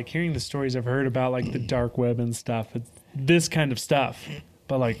me out. Like hearing the stories I've heard about like the dark web and stuff. It's this kind of stuff,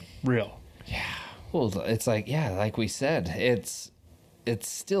 but like real. Yeah. Well, it's like, yeah, like we said, it's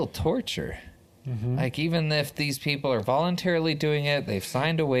still torture. Mm-hmm. Like even if these people are voluntarily doing it, they've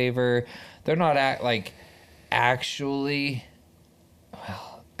signed a waiver, they're not actually,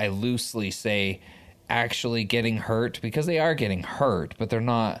 well, I loosely say actually getting hurt because they are getting hurt, but they're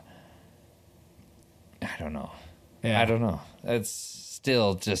not. I don't know. Yeah. I don't know. That's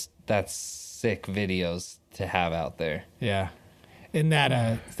still just that's sick videos to have out there. Yeah. In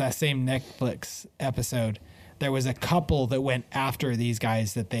that same Netflix episode, there was a couple that went after these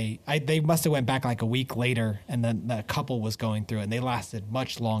guys that they must have went back like a week later, and then the couple was going through it, and they lasted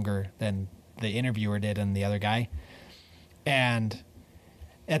much longer than the interviewer did and the other guy. And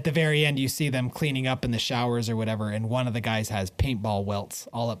at the very end, you see them cleaning up in the showers or whatever, and one of the guys has paintball welts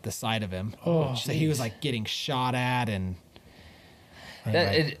all up the side of him. Oh, so he was like getting shot at, and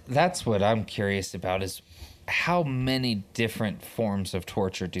anyway. That's what I'm curious about is how many different forms of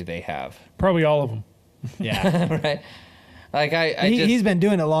torture do they have? Probably all of them. Yeah. Right. Like he's been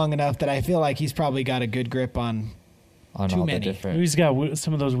doing it long enough that I feel like he's probably got a good grip on too all many. The different. He's got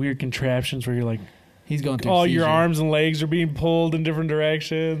some of those weird contraptions where you're like, he's going through all seizure. Your arms and legs are being pulled in different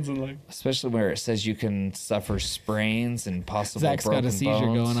directions, and like, especially where it says you can suffer sprains and possible Zach's broken got a seizure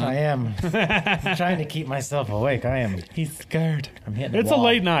bones. going on. I am. I'm trying to keep myself awake. I am. He's scared. I'm hitting. It's a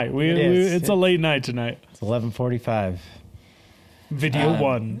late night. It's a late night tonight. It's 11:45. Video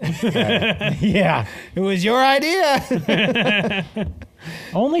one. Yeah, it was your idea.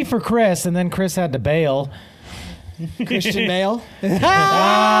 Only for Chris, and then Chris had to bail. Christian Bale.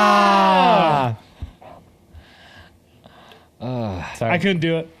 Ah! I couldn't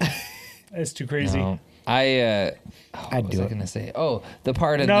do it. It's too crazy. No. I'd do it. I gonna say? Oh, the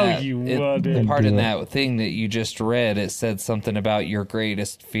part in that thing that you just read, it said something about your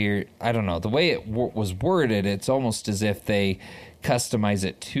greatest fear. I don't know the way it was worded. It's almost as if they customize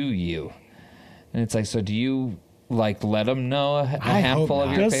it to you, and it's like, so do you like let them know a handful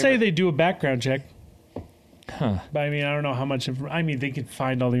of your? It does favorite? say they do a background check. Huh. But I mean, I don't know how much. They can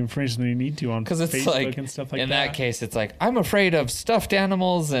find all the information they need to on Facebook like, and stuff like that. In that case, it's like, I'm afraid of stuffed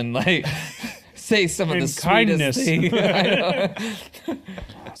animals and like say some of the kindness. sweetest things.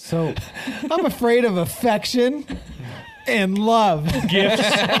 So I'm afraid of affection and love. Gifts.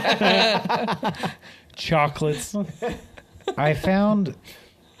 Chocolates. I found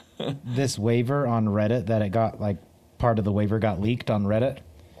this waiver on Reddit that it got like part of the waiver got leaked on Reddit,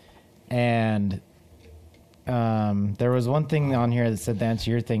 and there was one thing on here that said to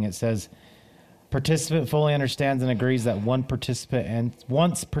answer your thing. It says participant fully understands and agrees that once participant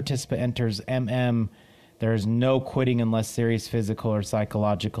enters MM, there is no quitting unless serious physical or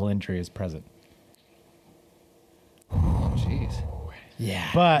psychological injury is present. Jeez.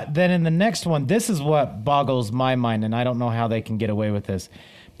 Yeah. But then in the next one, this is what boggles my mind, and I don't know how they can get away with this.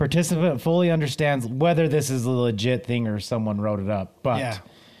 Participant fully understands whether this is a legit thing or someone wrote it up. But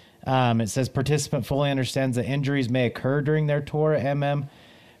it says participant fully understands that injuries may occur during their tour at MM,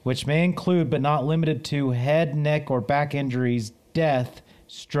 which may include but not limited to head, neck, or back injuries, death,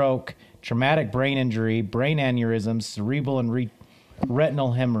 stroke, traumatic brain injury, brain aneurysms, cerebral and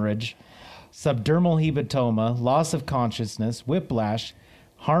retinal hemorrhage, subdermal hematoma, loss of consciousness, whiplash,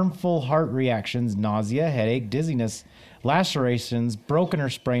 harmful heart reactions, nausea, headache, dizziness, lacerations, broken or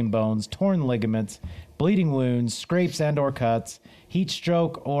sprained bones, torn ligaments, bleeding wounds, scrapes and or cuts, heat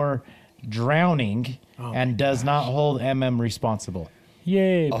stroke, or drowning, and does not hold MM responsible.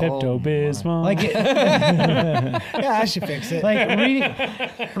 Yay, Pepto-Bismol. Like it, Yeah, I should fix it.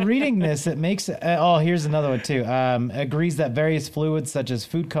 like reading this, it makes here's another one too. Agrees that various fluids such as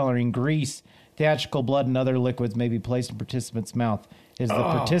food coloring, grease, theatrical blood, and other liquids may be placed in participants' mouth. It is the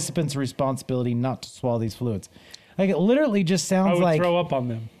participant's responsibility not to swallow these fluids. Like it literally just sounds I would like throw up on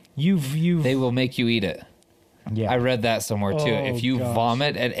them. They will make you eat it. Yeah, I read that somewhere too. If you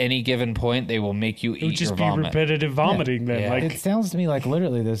vomit at any given point, they will make you eat your vomit. It would just be repetitive vomiting then. Yeah. Like it sounds to me like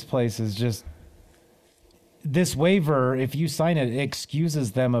literally this place is just this waiver, if you sign it, it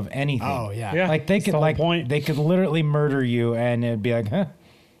excuses them of anything. Oh, yeah. Yeah. Like they That's could the whole like point. they could literally murder you, and it'd be like, huh,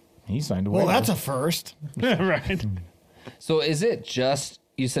 he signed a waiver. Well, that's a first. Right. So is it just,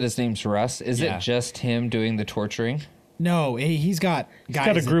 you said his name's Russ, is Yeah. it just him doing the torturing? No, he's got guys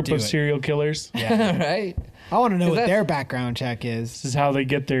Got a that group do of it. serial killers. Yeah. Right? I want to know what that's- their background check is. This is how they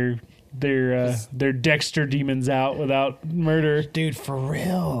get their Dexter demons out without murder. Dude, for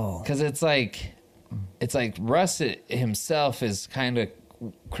real. Because it's like Russ himself is kind of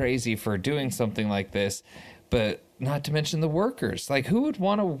crazy for doing something like this, but not to mention the workers. Like, who would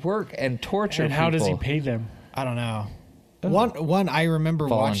want to work and torture And how does he people? pay them? I don't know. One I remember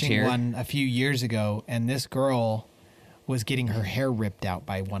Volunteer. watching one a few years ago, and this girl was getting her hair ripped out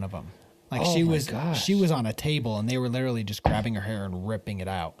by one of them. Like Oh she my was gosh. she was on a table, and they were literally just grabbing her hair and ripping it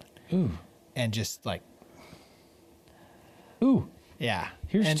out. Ooh. And just like, Ooh, yeah.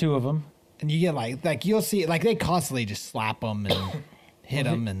 here's and, 2 of them. And you get like you'll see like they constantly just slap them and hit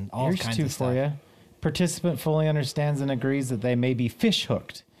them and all Here's kinds 2 of stuff. for you. Participant fully understands and agrees that they may be fish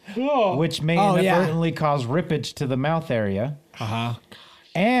hooked, Oh, which may Oh, yeah. inadvertently cause rippage to the mouth area. Uh-huh.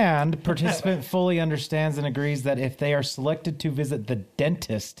 And participant fully understands and agrees that if they are selected to visit the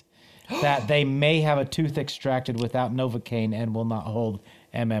dentist, that they may have a tooth extracted without Novocaine and will not hold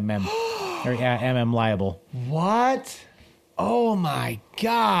MMM or MM liable. What? Oh my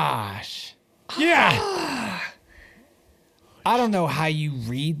gosh. yeah. I don't know how you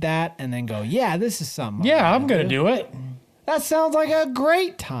read that and then go, yeah, this is something. Yeah, I'm gonna do it. That sounds like a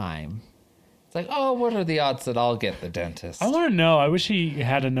great time. It's like, oh, what are the odds that I'll get the dentist? I want to know. I wish he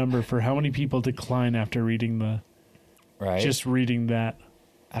had a number for how many people decline after reading Right? just reading that.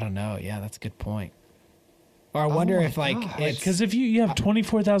 I don't know. Yeah, that's a good point. Or I wonder if like it's Because if you have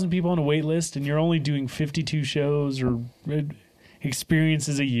 24,000 people on a wait list and you're only doing 52 shows or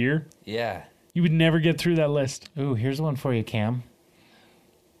experiences a year, Yeah. you would never get through that list. Ooh, here's one for you, Cam.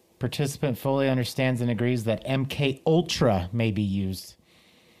 Participant fully understands and agrees that MK Ultra may be used.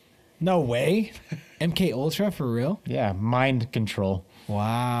 no way. MK Ultra for real? Yeah, mind control.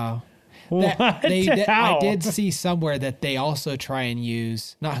 Wow. What? How? I did see somewhere that they also try and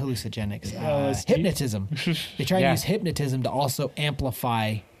use not hallucinogenics, LSD? hypnotism. They try Yeah. and use hypnotism to also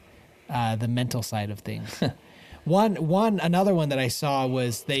amplify the mental side of things. Another one that I saw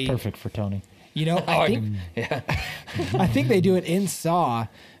was they, Perfect for Tony. you know, I think Yeah. I think they do it in Saw,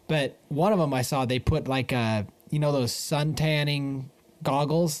 but one of them I saw they put like those sun tanning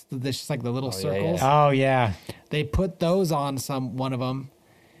goggles, that's just like the little circles. Oh, yeah. They put those on one of them,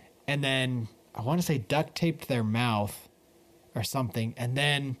 and then I want to say duct taped their mouth or something, and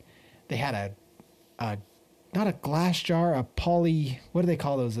then they had a not a glass jar, a poly. What do they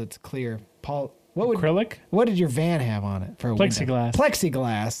call those? That's clear. Acrylic? What did your van have on it for a window? Plexiglass.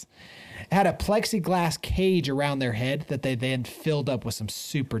 Plexiglass. It had a plexiglass cage around their head that they then filled up with some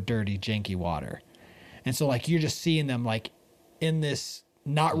super dirty, janky water, and so like you're just seeing them like in this,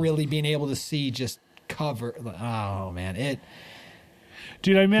 not really being able to see, just cover. Oh man,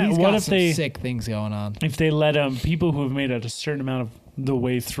 Dude, I meant, he's what got if some they sick things going on. if they let people who have made it a certain amount of the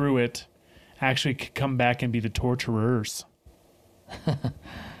way through it actually could come back and be the torturers?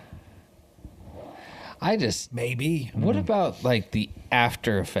 I just, Maybe. what about like the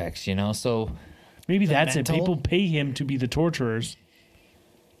after effects, you know? So, Maybe that's mental? it. People pay him to be the torturers.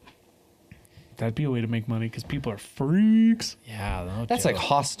 That'd be a way to make money because people are freaks. Yeah, no that's joke. like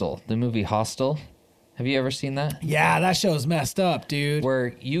Hostel, the movie Hostel. Have you ever seen that? Yeah, that show's messed up, dude.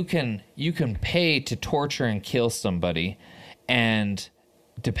 Where you can pay to torture and kill somebody, and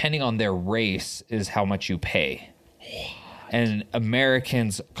depending on their race is how much you pay. And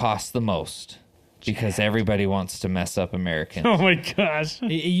Americans cost the most because everybody wants to mess up Americans. Oh my gosh.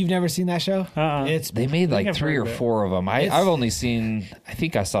 You've never seen that show? Uh-uh. It's They made like I've 3 heard or of it. 4 of them. It's- I've only seen, I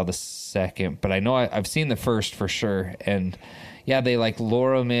think I saw the second, but I know I've seen the first for sure. And yeah, they like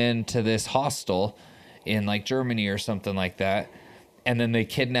lure them into this hostel in like Germany or something like that. And then they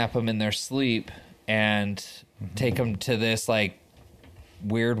kidnap them in their sleep and take them to this like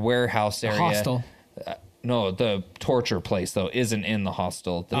weird warehouse area. hostile. No, the torture place though isn't in the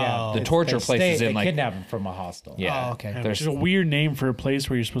hostel. The it's- torture place is in they like, kidnap him from a hostel. yeah. Oh, okay. There's Which is a weird name for a place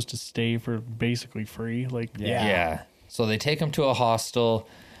where you're supposed to stay for basically free. Like, Yeah. So they take him to a hostel,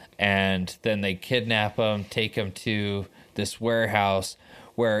 and then they kidnap him, take him to this warehouse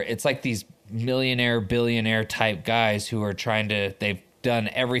where it's like these millionaire, billionaire type guys who are they've done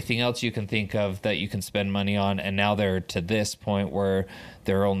everything else you can think of that you can spend money on, and now they're to this point where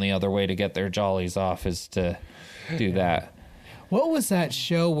their only other way to get their jollies off is to do that. What was that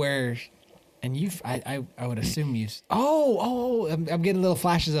show where and I would assume I'm getting little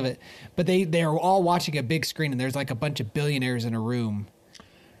flashes of it, but they are all watching a big screen, and there's like a bunch of billionaires in a room.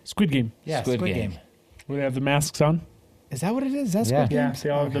 Squid Game. Yeah, Squid Game. Where they have the masks on. Is that what it is? Is that Squid Game? Yeah, they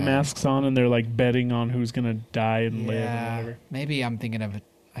all have the masks on, and they're like betting on who's gonna die and live and whatever. Maybe I'm thinking of it.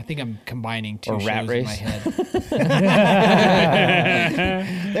 I think I'm combining two shows Rat Race. in my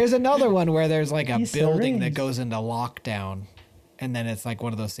head. There's another one where there's like a building that goes into lockdown, and then it's like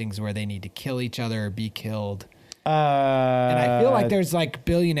one of those things where they need to kill each other or be killed. And I feel like there's like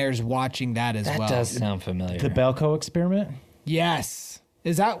billionaires watching that as well. That does sound familiar. The Belko experiment? Yes.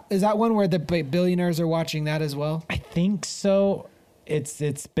 Is that one where the billionaires are watching that as well? I think so.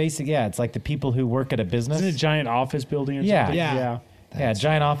 It's basic. Yeah, it's like the people who work at a business. Isn't it a giant office building or Yeah. something? Yeah. Yeah,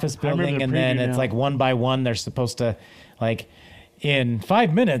 giant office building, and then it's like one by one. They're supposed to, like, in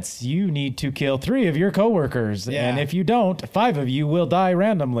 5 minutes, you need to kill 3 of your coworkers, and if you don't, 5 of you will die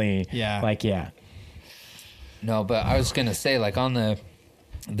randomly. Yeah, No, but I was gonna say, like, on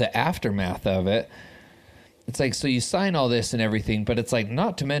the aftermath of it, it's like, so you sign all this and everything, but it's like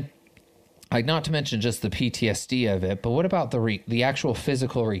not to mention just the PTSD of it, but what about the actual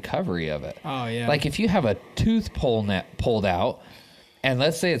physical recovery of it? Oh yeah. Like if you have a tooth pulled out, and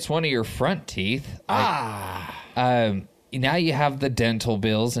let's say it's one of your front teeth, now you have the dental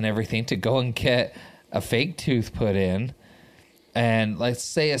bills and everything to go and get a fake tooth put in, and let's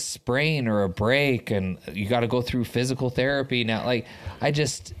say a sprain or a break, and you got to go through physical therapy now. Like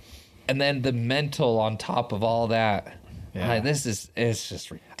and then the mental on top of all that. Yeah. Like, it's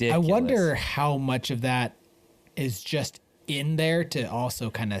just ridiculous. I wonder how much of that is just in there to also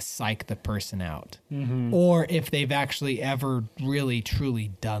kind of psych the person out, or if they've actually ever really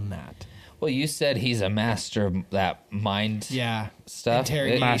truly done that. Well, you said he's a master of that mind stuff.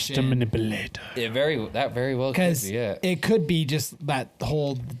 Master manipulator. That very well could be it. It could be just that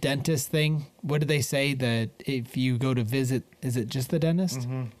whole dentist thing. What do they say that if you go to visit, is it just the dentist?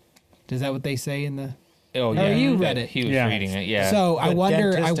 Mm-hmm. Is that what they say in the... Oh, yeah. You read it. He was reading it, yeah. So I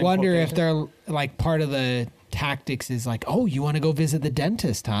wonder if they're like part of the tactics is like, oh, you want to go visit the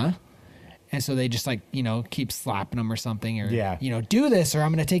dentist, huh? And so they just like, keep slapping them or something, or, do this or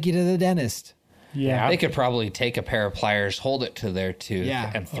I'm going to take you to the dentist. Yeah. They could probably take a pair of pliers, hold it to their tooth,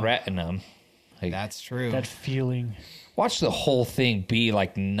 and threaten them. Like, that's true. That feeling. Watch the whole thing be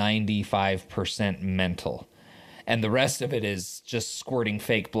like 95% mental. And the rest of it is just squirting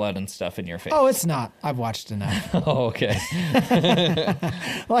fake blood and stuff in your face. Oh, it's not. I've watched enough. Oh, okay.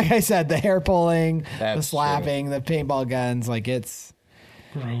 Like I said, the hair pulling, the slapping, the paintball guns, like it's...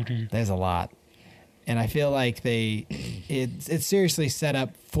 Grody. There's a lot. And I feel like it's seriously set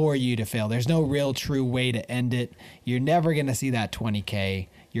up for you to fail. There's no real true way to end it. You're never going to see that 20K.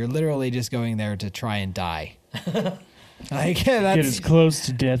 You're literally just going there to try and die. Like get as close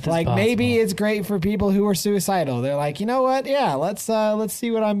to death as possible. Maybe it's great for people who are suicidal. They're like, you know what? Yeah, let's see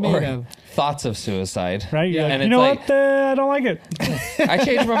what I'm made of. Thoughts of suicide, right? Yeah. Like, you know what? I don't like it. I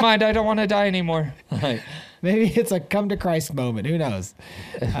changed my mind. I don't want to die anymore. Maybe it's a come to Christ moment. Who knows?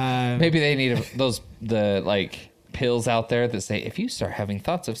 Maybe they need the pills out there that say, if you start having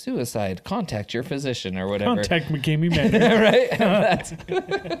thoughts of suicide, contact your physician or whatever. Contact McKamey Manor. Right?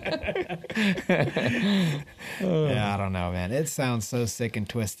 Yeah, I don't know, man. It sounds so sick and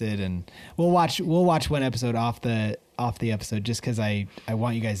twisted, and we'll watch one episode off the episode just because I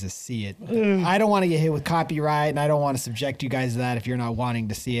want you guys to see it. I don't want to get hit with copyright, and I don't want to subject you guys to that if you're not wanting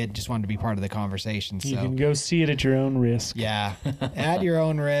to see it. Just want to be part of the conversation. So you can go see it at your own risk. Yeah, at your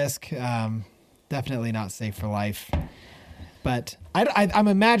own risk. Definitely not safe for life. But I'm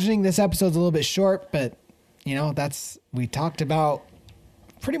imagining this episode's a little bit short, but we talked about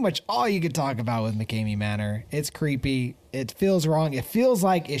pretty much all you could talk about with McKamey Manor. It's creepy. It feels wrong. It feels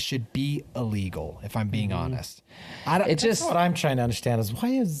like it should be illegal, if I'm being honest. That's what I'm trying to understand is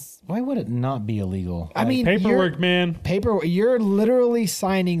why would it not be illegal? I mean, paperwork, man. You're literally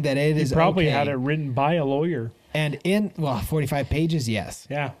signing that it is probably okay. had it written by a lawyer. And 45 pages, yes.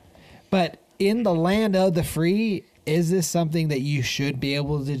 Yeah. But in the land of the free, is this something that you should be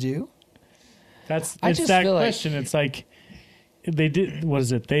able to do? It's that question. It's like they did. What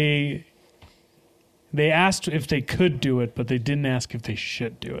is it? They asked if they could do it, but they didn't ask if they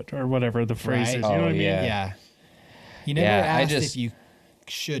should do it, or whatever the phrase is. You know what I mean? Yeah. You never asked if you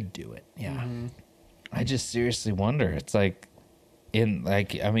should do it. Yeah. Mm-hmm. I just seriously wonder. It's like,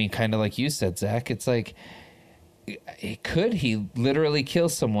 kind of like you said, Zach. It's like, could he literally kill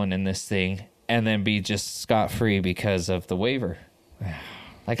someone in this thing and then be just scot-free because of the waiver?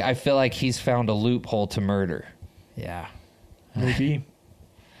 Like, I feel like he's found a loophole to murder. Yeah. Maybe.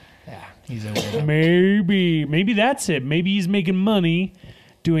 Yeah. He's a weirdo. Maybe that's it. Maybe he's making money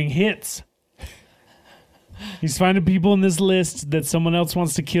doing hits He's finding people in this list that someone else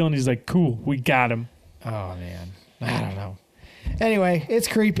wants to kill, and he's like, cool, we got him. Oh, man. I don't know. Anyway, it's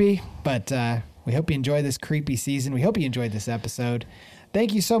creepy, but we hope you enjoy this creepy season. We hope you enjoyed this episode.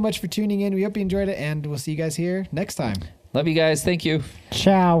 Thank you so much for tuning in. We hope you enjoyed it, and we'll see you guys here next time. Love you guys. Thank you.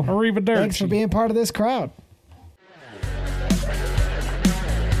 Ciao. Arrivederci. Thanks for being part of this crowd.